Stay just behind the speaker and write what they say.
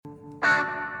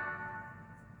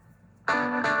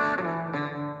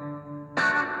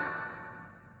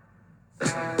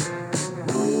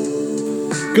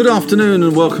Good afternoon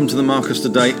and welcome to the Marcus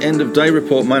Today End of Day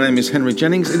Report. My name is Henry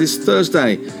Jennings. It is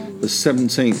Thursday, the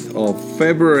 17th of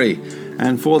February.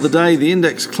 And for the day, the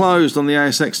index closed on the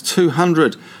ASX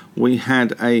 200. We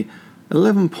had a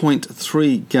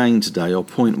 11.3 gain today, or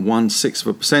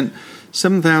 0.16%,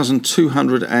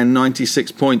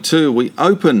 7,296.2. We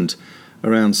opened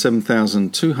around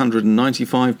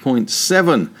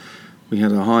 7,295.7. We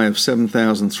had a high of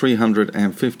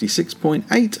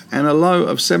 7,356.8 and a low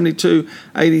of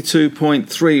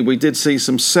 72.82.3. We did see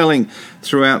some selling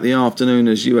throughout the afternoon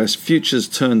as US futures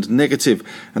turned negative,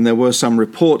 and there were some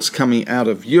reports coming out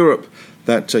of Europe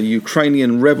that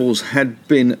Ukrainian rebels had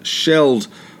been shelled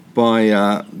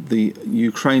by the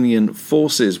Ukrainian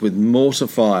forces with mortar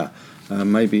fire.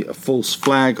 Maybe a false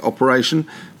flag operation,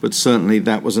 but certainly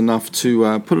that was enough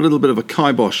to put a little bit of a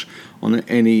kibosh on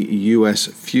any US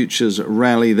futures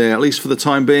rally there, at least for the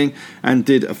time being, and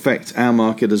did affect our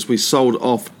market as we sold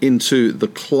off into the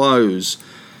close.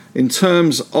 In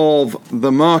terms of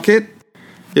the market,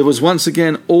 it was once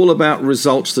again all about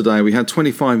results today. We had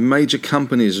 25 major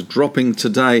companies dropping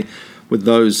today with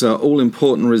those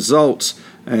all-important results,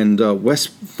 and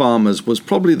Wesfarmers was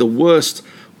probably the worst,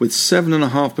 with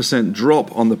 7.5%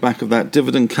 drop on the back of that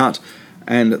dividend cut,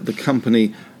 and the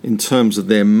company in terms of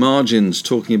their margins,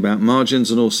 talking about margins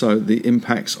and also the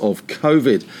impacts of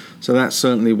COVID. So that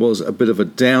certainly was a bit of a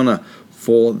downer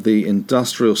for the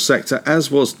industrial sector,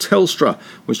 as was Telstra,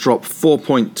 which dropped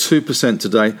 4.2%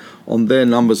 today on their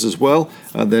numbers as well.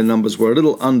 Their numbers were a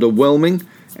little underwhelming,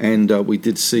 and we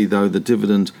did see, though, the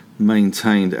dividend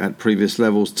maintained at previous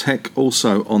levels. Tech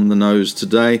also on the nose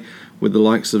today, with the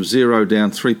likes of Xero down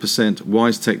 3%,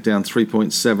 WiseTech down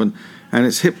 3.7%, and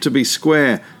it's hip to be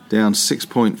square down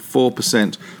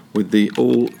 6.4%, with the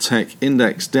all-tech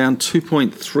index down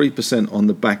 2.3% on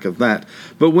the back of that.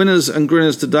 But winners and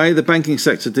grinners today, the banking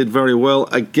sector did very well.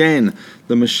 Again,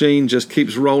 the machine just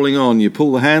keeps rolling on. You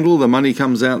pull the handle, the money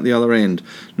comes out the other end.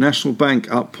 National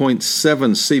Bank up 0.7,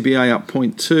 CBA up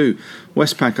 0.2,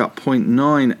 Westpac up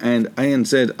 0.9, and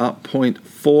ANZ up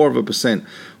 0.4%.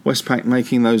 Westpac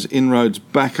making those inroads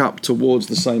back up towards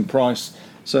the same price,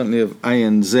 certainly of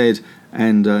ANZ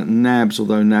and NABS,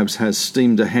 although NABS has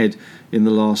steamed ahead in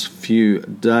the last few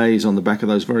days on the back of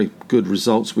those very good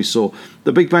results we saw.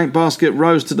 The big bank basket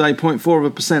rose today 0.4%,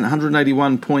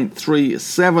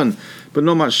 181.37, but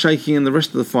not much shaking in the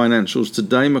rest of the financials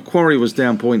today. Macquarie was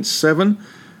down 0.7,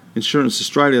 Insurance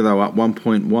Australia, though, up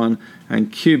 1.1,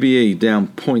 and QBE down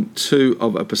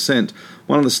 0.2%.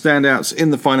 One of the standouts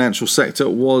in the financial sector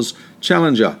was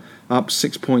Challenger, up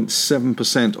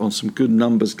 6.7% on some good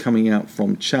numbers coming out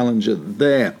from Challenger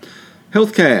there.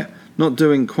 Healthcare not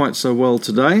doing quite so well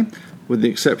today, with the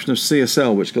exception of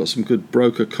CSL, which got some good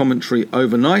broker commentary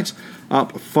overnight,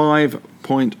 up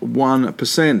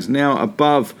 5.1%, now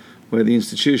above where the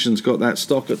institutions got that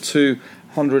stock at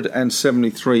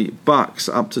 $273,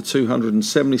 up to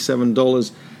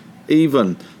 $277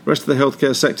 even. The rest of the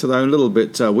healthcare sector, though, a little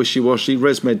bit wishy-washy.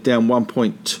 ResMed down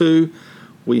 1.2.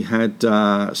 We had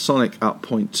Sonic up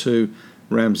 0.2,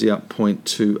 Ramsay up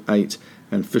 0.28,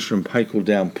 and Fisher & Paykel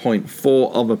down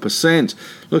 0.4%.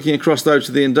 Looking across, though,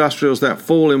 to the industrials, that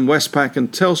fall in Westpac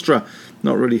and Telstra,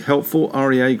 not really helpful.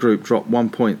 REA Group dropped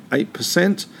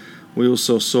 1.8%. We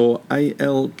also saw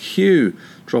ALQ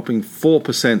dropping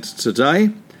 4%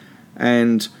 today,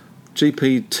 and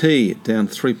GPT down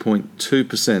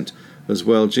 3.2% as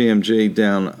well. GMG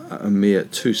down a mere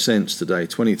 2 cents today,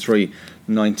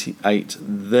 23.98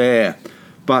 there.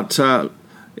 But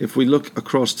if we look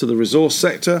across to the resource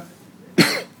sector,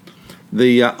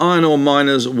 the iron ore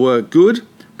miners were good.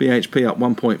 BHP up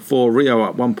 1.4, Rio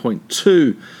up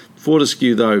 1.2.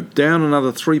 Fortescue, though, down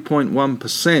another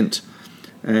 3.1%.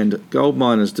 And gold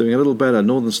miners doing a little better.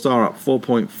 Northern Star up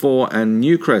 4.4 and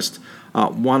Newcrest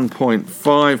up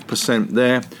 1.5%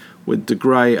 there, with De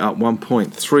Grey up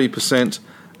 1.3%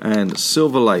 and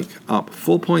Silver Lake up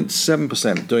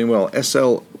 4.7%, doing well.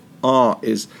 SLR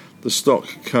is the stock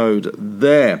code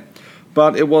there.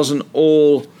 But it wasn't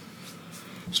all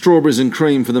strawberries and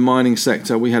cream for the mining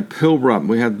sector. We had Pilbara.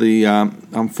 We had the,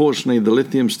 unfortunately, the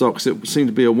lithium stocks. It seemed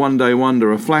to be a one-day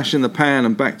wonder, a flash in the pan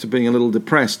and back to being a little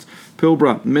depressed.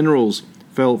 Pilbara Minerals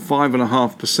fell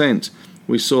 5.5%.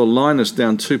 We saw Lynas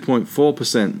down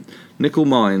 2.4%. Nickel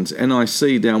Mines,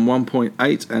 NIC down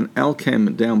 1.8% and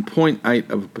Alchem down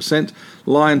 0.8%.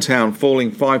 Liontown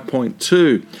falling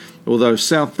 5.2%. Although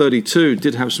South 32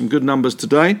 did have some good numbers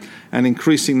today and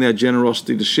increasing their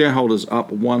generosity to shareholders,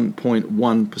 up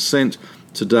 1.1%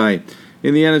 today.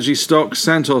 In the energy stock,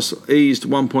 Santos eased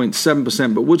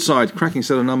 1.7%, but Woodside, cracking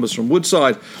set of numbers from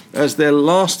Woodside, as their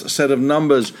last set of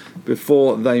numbers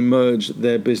before they merged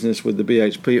their business with the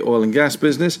BHP oil and gas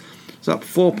business. It's up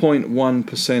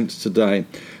 4.1% today.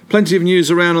 Plenty of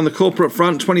news around on the corporate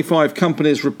front, 25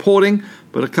 companies reporting,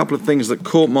 but a couple of things that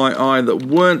caught my eye that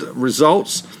weren't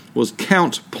results was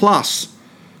Count Plus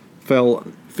fell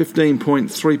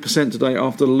 15.3% today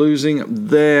after losing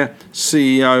their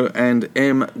CEO and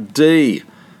MD.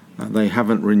 They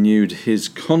haven't renewed his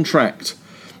contract.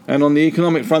 And on the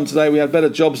economic front today, we had better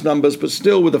jobs numbers, but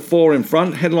still with a 4 in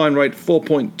front. Headline rate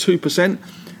 4.2%.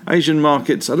 Asian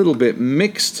markets a little bit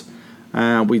mixed.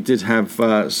 We did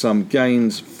have some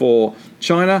gains for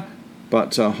China,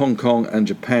 but Hong Kong and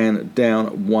Japan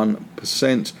down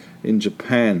 1% in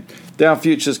Japan. Dow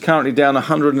futures currently down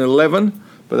 111,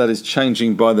 but that is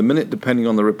changing by the minute depending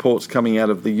on the reports coming out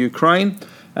of the Ukraine.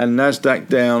 And Nasdaq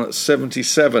down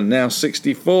 77, now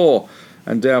 64,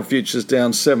 and Dow futures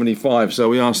down 75. So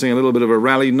we are seeing a little bit of a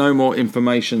rally. No more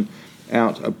information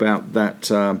out about that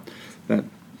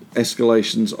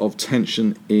escalations of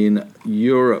tension in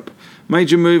Europe.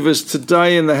 Major movers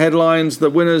today in the headlines. The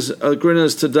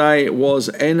grinners today was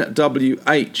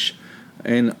NWH.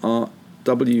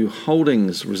 NRW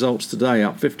Holdings results today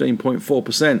up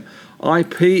 15.4%.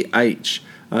 IPH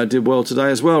did well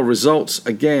today as well. Results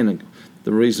again,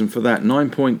 the reason for that,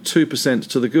 9.2%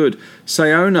 to the good.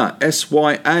 Sayona,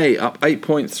 SYA, up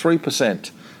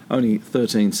 8.3%. Only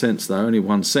 13 cents though, only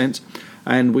 1 cent.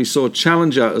 And we saw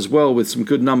Challenger as well with some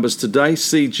good numbers today.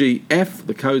 CGF,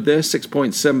 the code there,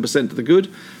 6.7% to the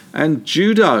good. And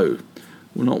Judo,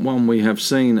 well, not one we have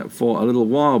seen for a little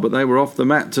while, but they were off the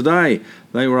mat today.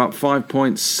 They were up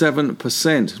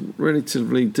 5.7%,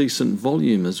 relatively decent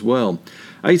volume as well.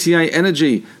 ATA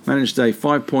Energy managed a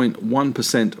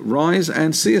 5.1% rise,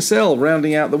 and CSL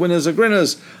rounding out the winners and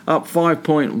grinners, up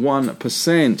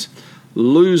 5.1%.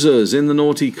 Losers in the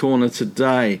naughty corner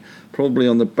today, probably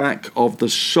on the back of the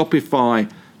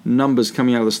Shopify numbers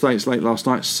coming out of the States late last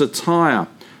night. Satire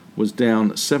was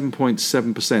down 7.7%.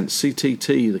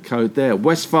 CTT, the code there.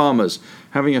 Wesfarmers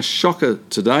having a shocker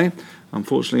today.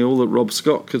 Unfortunately, all that Rob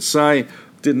Scott could say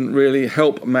didn't really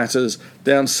help matters,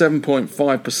 down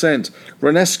 7.5%.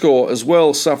 Renascor as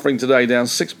well suffering today, down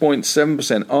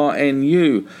 6.7%.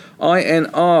 RNU,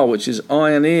 INR, which is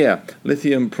Ioneer,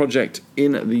 lithium project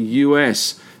in the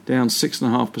US, down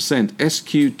 6.5%.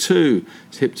 SQ2,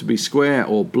 it's hip to be square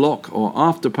or block or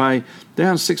afterpay,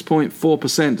 down 6.4%.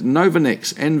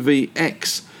 Novanix,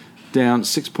 NVX, down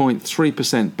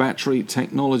 6.3%. Battery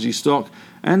technology stock.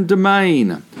 And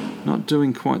Domain, not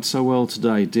doing quite so well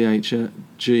today. DHG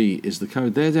is the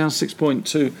code there, down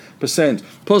 6.2%.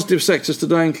 Positive sectors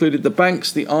today included the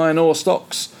banks, the iron ore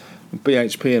stocks,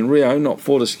 BHP and Rio, not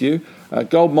Fortescue.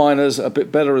 Gold miners a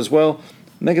bit better as well.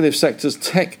 Negative sectors,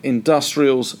 tech,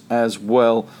 industrials as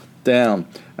well, down.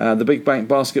 The big bank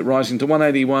basket rising to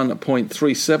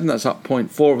 181.37, that's up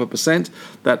 0.4%.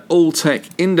 That all-tech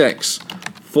index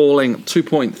falling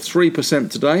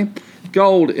 2.3% today.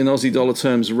 Gold in Aussie dollar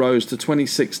terms rose to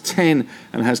 26.10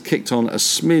 and has kicked on a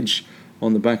smidge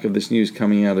on the back of this news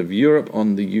coming out of Europe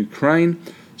on the Ukraine.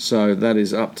 So that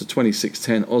is up to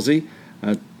 26.10 Aussie.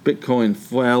 Bitcoin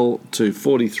fell to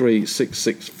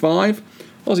 43,665.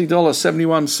 Aussie dollar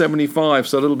 71.75,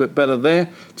 so a little bit better there.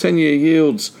 10-year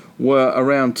yields were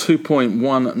around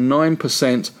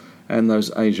 2.19%, and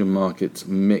those Asian markets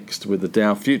mixed, with the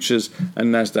Dow futures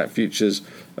and Nasdaq futures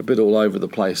a bit all over the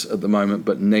place at the moment,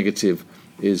 but negative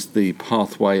is the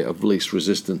pathway of least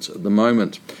resistance at the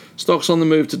moment. Stocks on the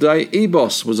move today.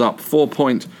 EBOS was up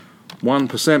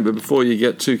 4.1%, but before you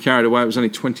get too carried away, it was only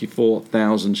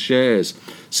 24,000 shares.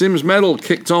 Sims Metal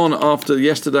kicked on after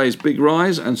yesterday's big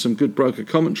rise and some good broker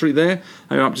commentary there.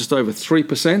 They were up just over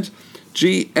 3%.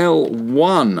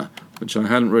 GL1, which I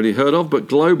hadn't really heard of, but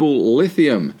Global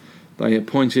Lithium, they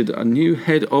appointed a new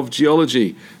head of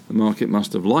geology. The market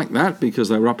must have liked that because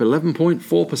they were up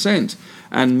 11.4%.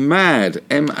 And MAD,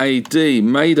 M-A-D,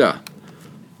 Mader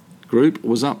Group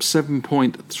was up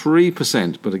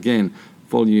 7.3%, but again,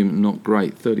 volume not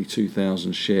great,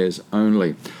 32,000 shares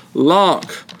only.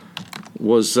 Lark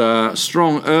was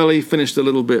strong early, finished a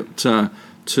little bit to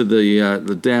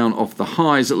the down off the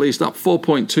highs, at least up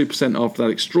 4.2% after that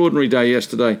extraordinary day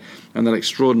yesterday and that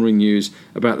extraordinary news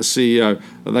about the CEO.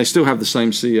 They still have the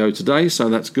same CEO today, so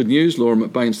that's good news. Laura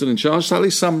McBain still in charge, so at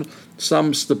least some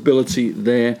stability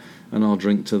there, and I'll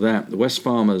drink to that. The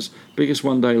Wesfarmers, biggest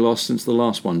one-day loss since the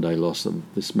last one-day loss of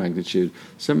this magnitude,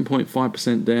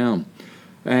 7.5% down.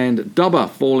 And Dubber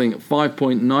falling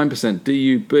 5.9%.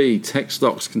 DUB, tech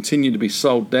stocks continue to be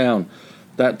sold down.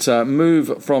 That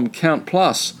move from Count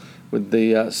Plus with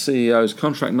the CEO's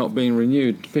contract not being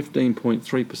renewed,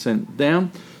 15.3%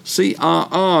 down.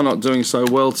 CRR not doing so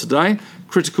well today.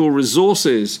 Critical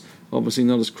Resources, obviously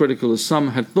not as critical as some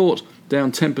had thought,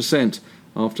 down 10%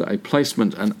 after a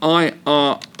placement. And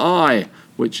IRI,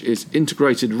 which is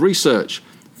Integrated Research,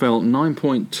 fell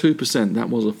 9.2%. That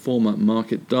was a former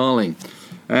market darling.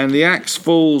 And the AXE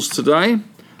falls today,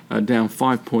 down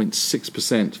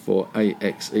 5.6% for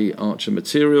AXE Archer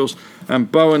Materials.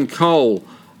 And Bowen Coal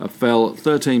fell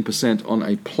 13% on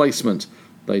a placement.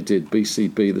 They did.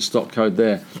 BCB, the stock code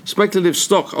there. Speculative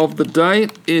stock of the day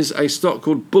is a stock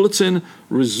called Bulletin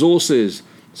Resources.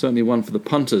 Certainly one for the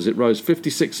punters. It rose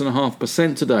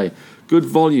 56.5% today. Good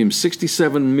volume,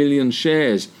 67 million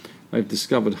shares. They've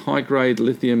discovered high-grade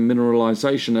lithium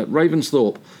mineralization at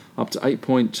Ravensthorpe, up to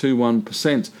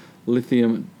 8.21%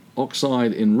 lithium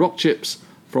oxide in rock chips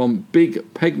from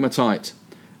big pegmatite.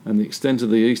 And the extent of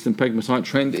the eastern pegmatite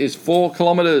trend is 4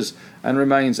 kilometres and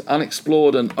remains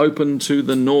unexplored and open to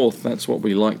the north. That's what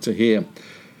we like to hear.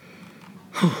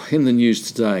 In the news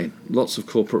today, lots of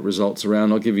corporate results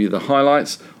around. I'll give you the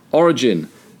highlights. Origin,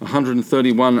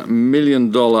 $131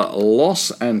 million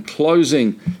loss and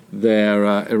closing their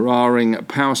Eraring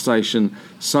power station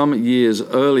some years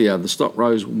earlier. The stock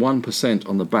rose 1%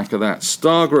 on the back of that.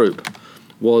 Star Group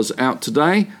was out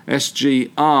today.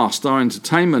 SGR, Star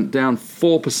Entertainment, down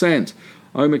 4%.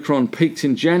 Omicron peaked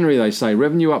in January, they say.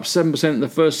 Revenue up 7% in the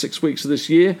first 6 weeks of this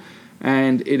year.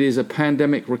 And it is a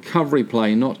pandemic recovery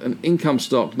play, not an income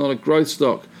stock, not a growth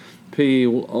stock. PE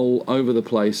all over the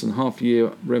place, and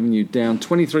half-year revenue down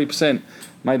 23%,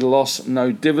 made a loss,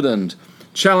 no dividend.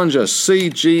 Challenger,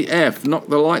 CGF, knocked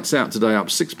the lights out today, up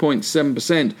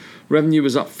 6.7%. Revenue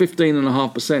was up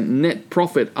 15.5%. Net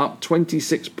profit up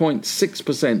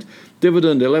 26.6%.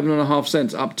 Dividend, 11.5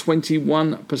 cents, up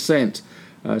 21%.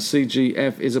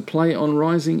 CGF is a play on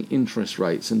rising interest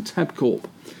rates. And Tabcorp,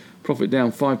 profit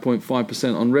down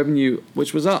 5.5% on revenue,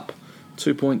 which was up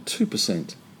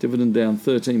 2.2%. Dividend down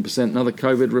 13%. Another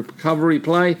COVID recovery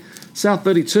play. South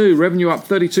 32, revenue up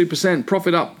 32%.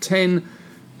 Profit up 10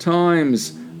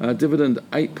 times. Dividend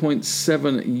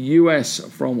 8.7 US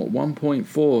from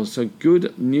 1.4. So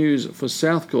good news for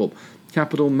Southcorp.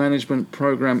 Capital management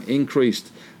program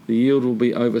increased. The yield will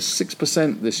be over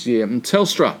 6% this year. And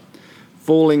Telstra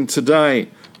falling today.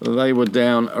 They were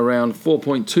down around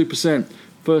 4.2%.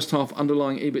 First half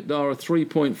underlying EBITDA of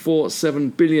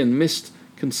 3.47 billion, missed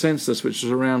consensus, which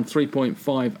was around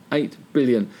 3.58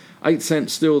 billion. 8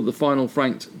 cents still the final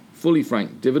fully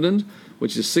franked dividend,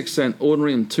 which is 6 cent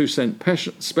ordinary and 2 cent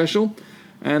special.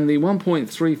 And the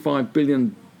 $1.35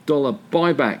 billion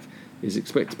buyback is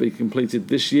expected to be completed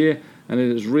this year, and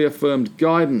it has reaffirmed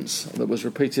guidance that was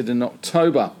repeated in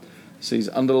October. Sees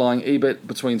underlying EBIT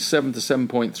between 7 to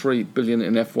 7.3 billion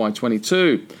in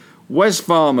FY22.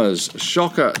 Wesfarmers,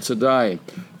 shocker today.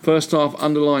 First half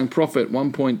underlying profit,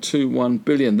 1.21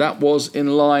 billion. That was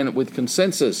in line with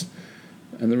consensus.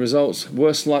 And the results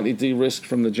were slightly de-risked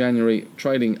from the January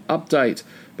trading update.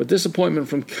 But disappointment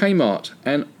from Kmart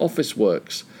and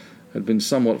Officeworks had been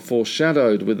somewhat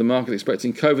foreshadowed, with the market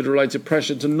expecting COVID-related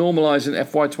pressure to normalise in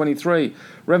FY23.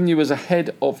 Revenue was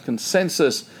ahead of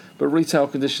consensus, but retail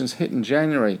conditions hit in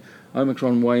January.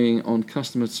 Omicron weighing on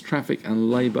customers' traffic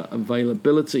and labour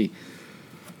availability.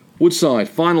 Woodside,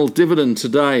 final dividend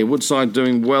today. Woodside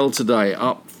doing well today,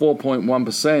 up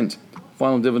 4.1%.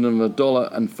 Final dividend of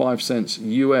 $1.05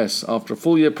 US after a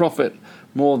full year profit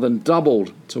more than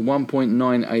doubled to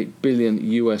 $1.98 billion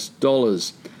US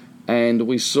dollars. And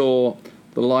we saw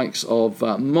the likes of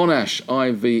Monash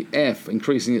IVF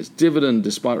increasing its dividend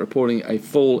despite reporting a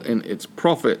fall in its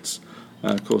profits.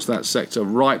 Of course, that sector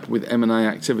ripe with M&A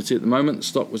activity at the moment. The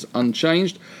stock was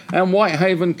unchanged. And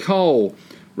Whitehaven Coal,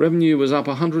 revenue was up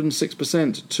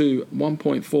 106% to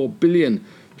 1.4 billion,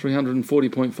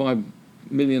 340.5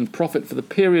 million profit for the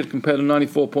period compared to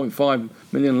 94.5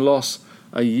 million loss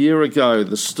a year ago.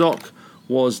 The stock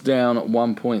was down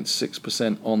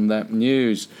 1.6% on that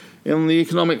news. On the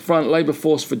economic front, labour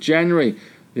force for January,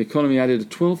 the economy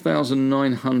added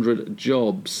 12,900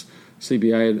 jobs.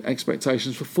 CBA had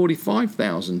expectations for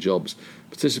 45,000 jobs.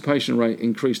 Participation rate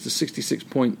increased to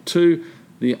 66.2%.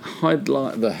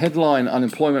 The headline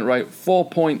unemployment rate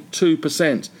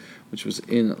 4.2%, which was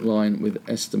in line with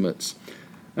estimates.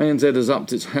 ANZ has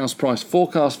upped its house price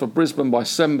forecast for Brisbane by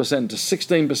 7% to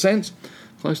 16%,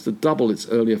 close to double its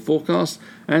earlier forecast.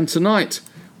 And tonight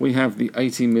we have the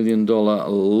 $80 million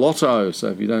lotto. So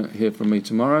if you don't hear from me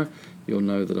tomorrow, you'll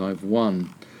know that I've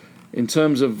won. In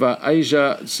terms of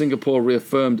Asia, Singapore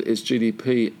reaffirmed its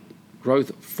GDP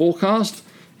growth forecast,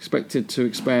 expected to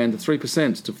expand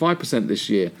 3% to 5% this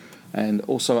year. and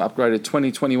also upgraded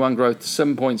 2021 growth to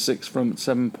 7.6 from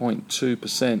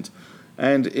 7.2%.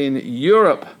 And in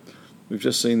Europe, we've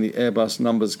just seen the Airbus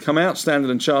numbers come out.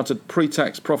 Standard & Chartered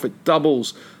pre-tax profit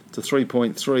doubles to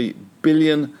 3.3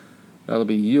 billion. That'll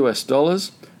be US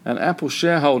dollars. And Apple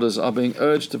shareholders are being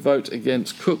urged to vote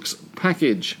against Cook's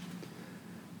package.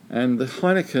 And the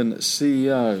Heineken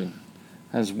CEO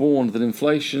has warned that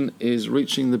inflation is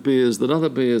reaching the beers that other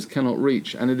beers cannot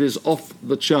reach, and it is off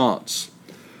the charts.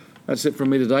 That's it from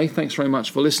me today. Thanks very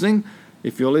much for listening.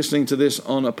 If you're listening to this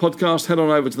on a podcast, head on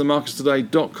over to the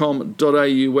marketstoday.com.au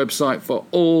website for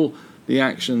all the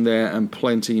action there and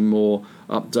plenty more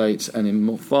updates and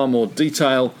in far more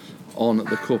detail on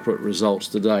the corporate results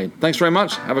today. Thanks very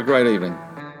much. Have a great evening.